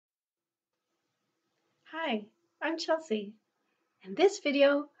Hi, I'm Chelsea. In this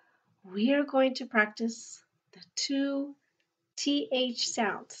video, we are going to practice the two TH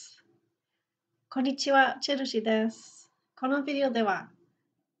sounds. こんにちは、チェルシーです。このビデオでは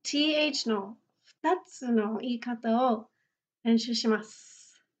TH の2つの言い方を練習しま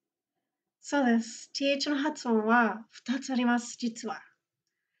す。そうです。TH の発音は2つあります、実は。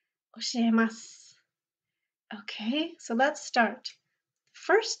教えます。Okay, so let's start.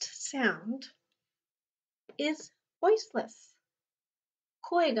 First sound is voiceless.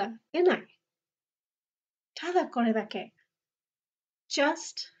 声が出ない。ただこれだけ。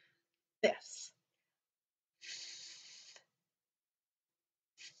Just this.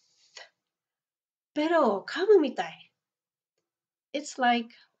 ベロを噛むみたい。It's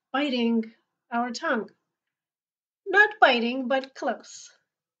like biting our tongue. Not biting, but close.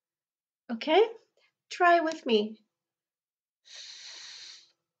 Okay? Try with me.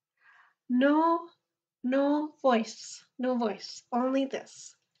 No voice. No voice. Only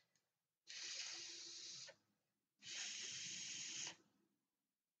this.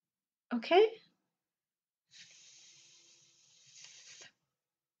 Okay?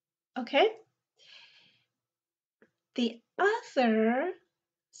 Okay? The other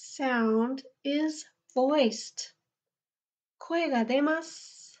sound is voiced. 声が出ま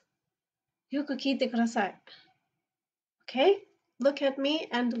す。よく聞いてください。Okay? Look at me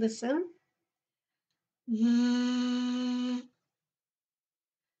and listen. A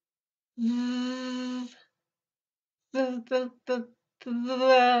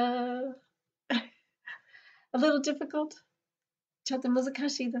little difficult? ちょっと難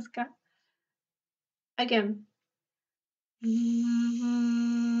しいですか? Again.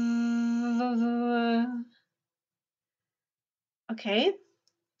 Okay.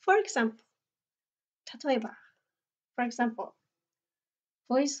 For example. 例えば. For example.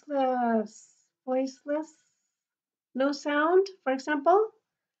 Voiceless. No sound. For example.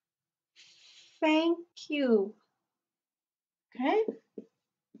 Thank you. Okay.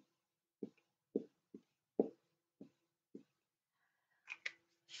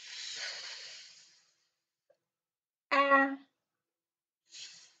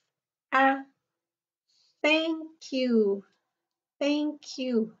 Thank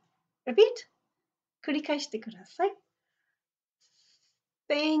you. Repeat. 繰り返してください。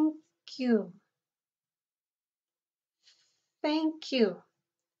Thank you. Thank you.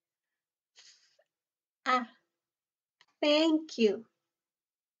 Thank you.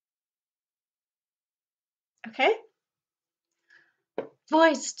 Okay?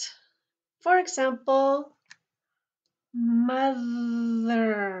 Voiced. For example,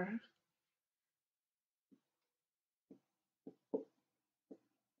 mother.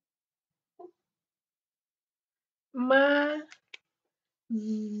 Mother.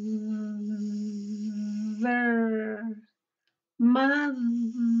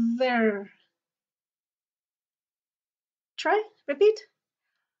 Try. Repeat.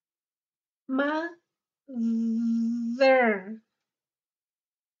 Mother.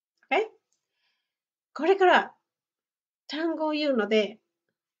 Okay? これから単語を言うので、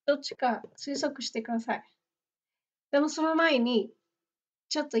どっちか推測してください。でもその前に、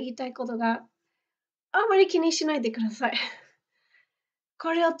ちょっと言いたいことがあんまり気にしないでください。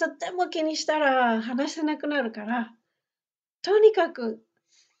これをとっても気にしたら話せなくなるから、とにかく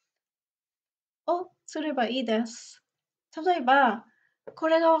をすればいいです。例えば、こ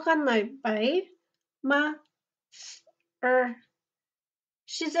れがわかんない場合、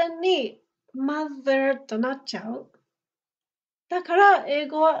自然に mother となっちゃう。だから英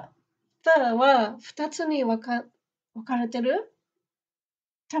語は the は2つに分かれてる。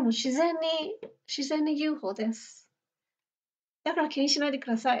多分自然に言う方です。だから気にしないでく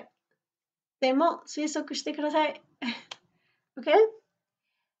ださい。でも推測してください。Okay?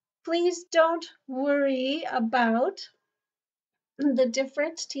 Please don't worry about the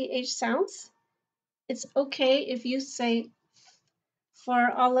different TH sounds. It's okay if you say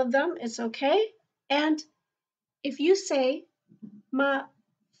for all of them, it's okay. And if you say ma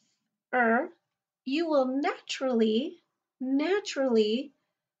you will naturally,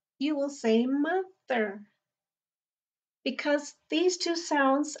 you will say mother. Because these two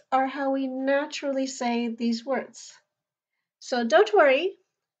sounds are how we naturally say these words. So don't worry,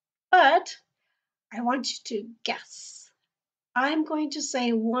 but I want you to guess. I'm going to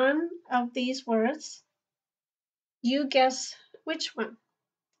say one of these words. You guess which one.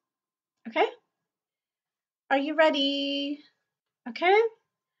 Okay? Are you ready? Okay?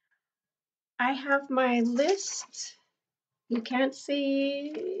 I have my list. You can't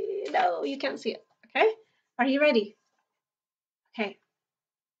see. No, you can't see it. Okay? Are you ready? Okay.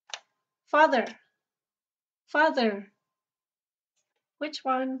 Father. father. Which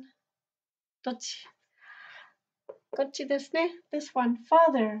one? どっち？こっちですね。This one,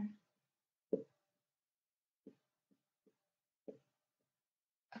 father.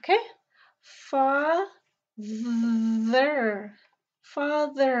 Okay? Father.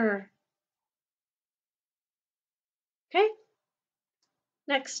 Father. Okay?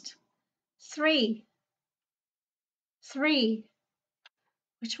 Next. Three. Three.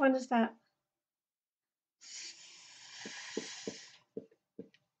 Which one is that?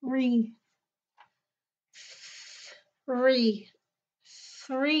 Three. Three.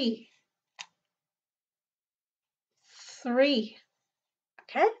 Three. Three.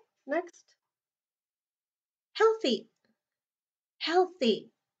 Okay? Next. Healthy.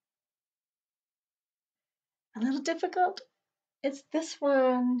 Healthy. A little difficult. It's this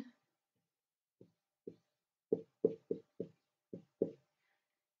one.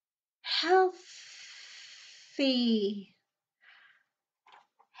 Healthy.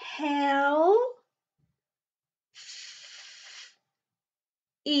 Healthy.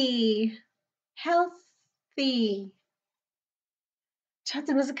 ちょっ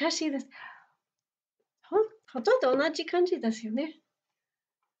と難しいです。ほとんど同じ感じですよね。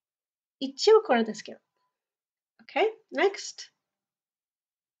一応これですけど。Okay, next.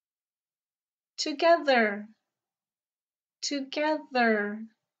 Together. Together.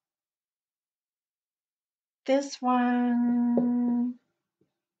 This one.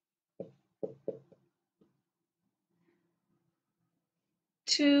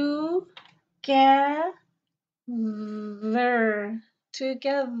 Together.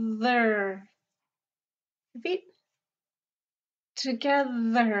 Together. Repeat.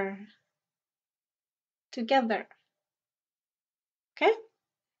 Together. Together. Okay?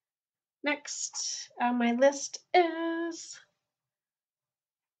 Next on my list is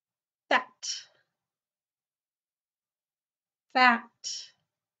that. That.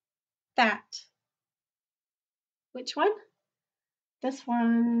 That. Which one? This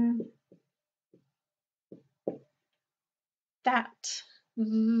one. That.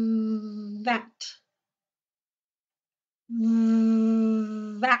 That.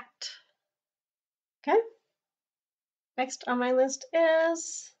 That. Okay? Next on my list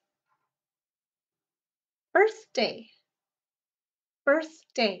is birthday.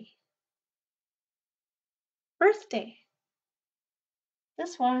 Birthday. Birthday.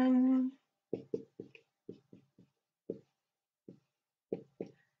 This one.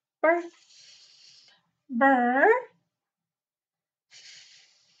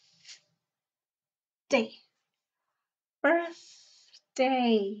 Day.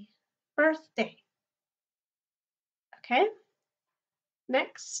 Birthday. Birthday. Okay?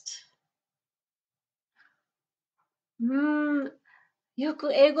 Next. よ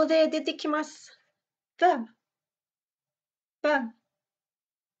く英語で出てきます。The. The.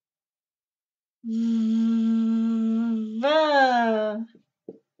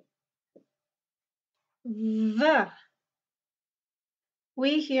 The.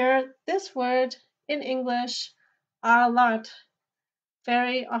 We hear this word in English a lot,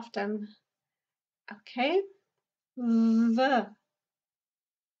 very often. Okay? The.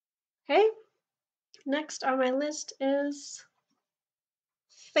 Okay? Next on my list is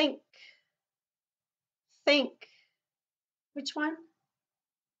think. Think. Which one?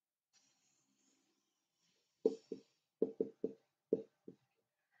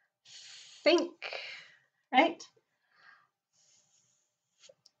 Think. Right?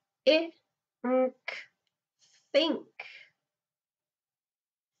 Think. Think.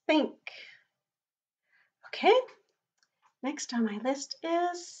 Think. Okay? Next on my list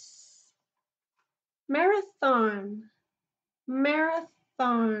is marathon.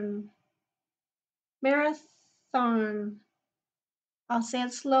 Marathon. Marathon. I'll say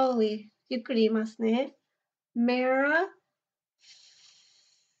it slowly. ゆっくり言いますね。Marathon.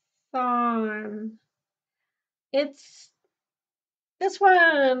 It's this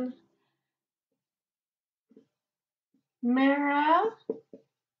one. Marathon.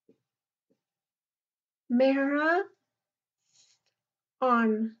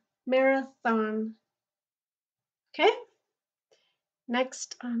 Marathon. Okay?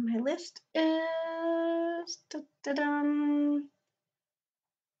 Next on my list is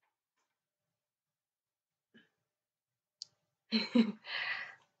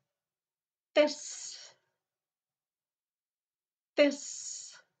this.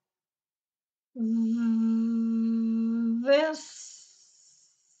 This. This.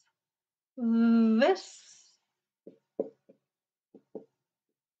 This.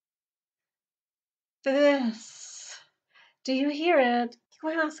 This. Do you hear it? 聞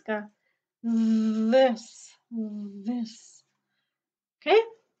こえますか？ this, this. Okay?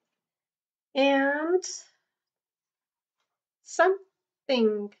 And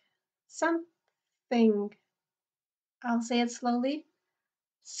something, something. I'll say it slowly.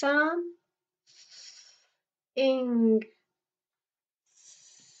 Something,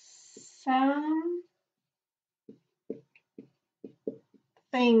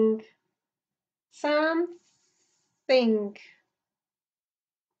 something, something.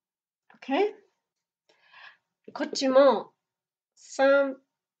 Okay? こっちも、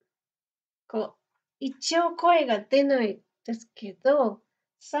こう、一応声が出ないですけど、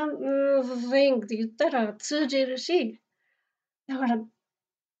something って言ったら通じるし、だから、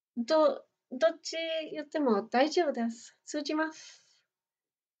どっち言っても大丈夫です。通じます。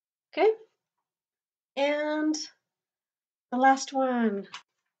Okay? And the last one.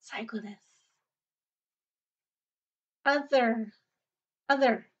 最後です。other,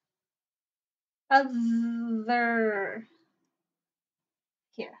 other, other.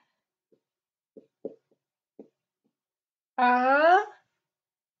 Here.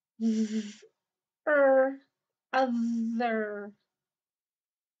 Other.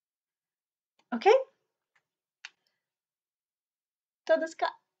 Okay? どうです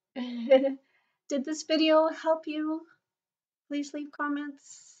か? Did this video help you? Please leave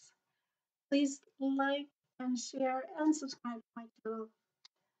comments. Please like and share and subscribe to my channel.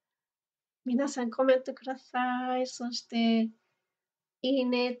 皆さんコメントください。そして、いい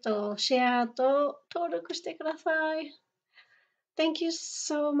ねとシェアと登録してください。Thank you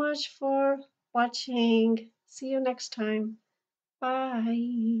so much for watching. See you next time.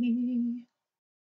 Bye.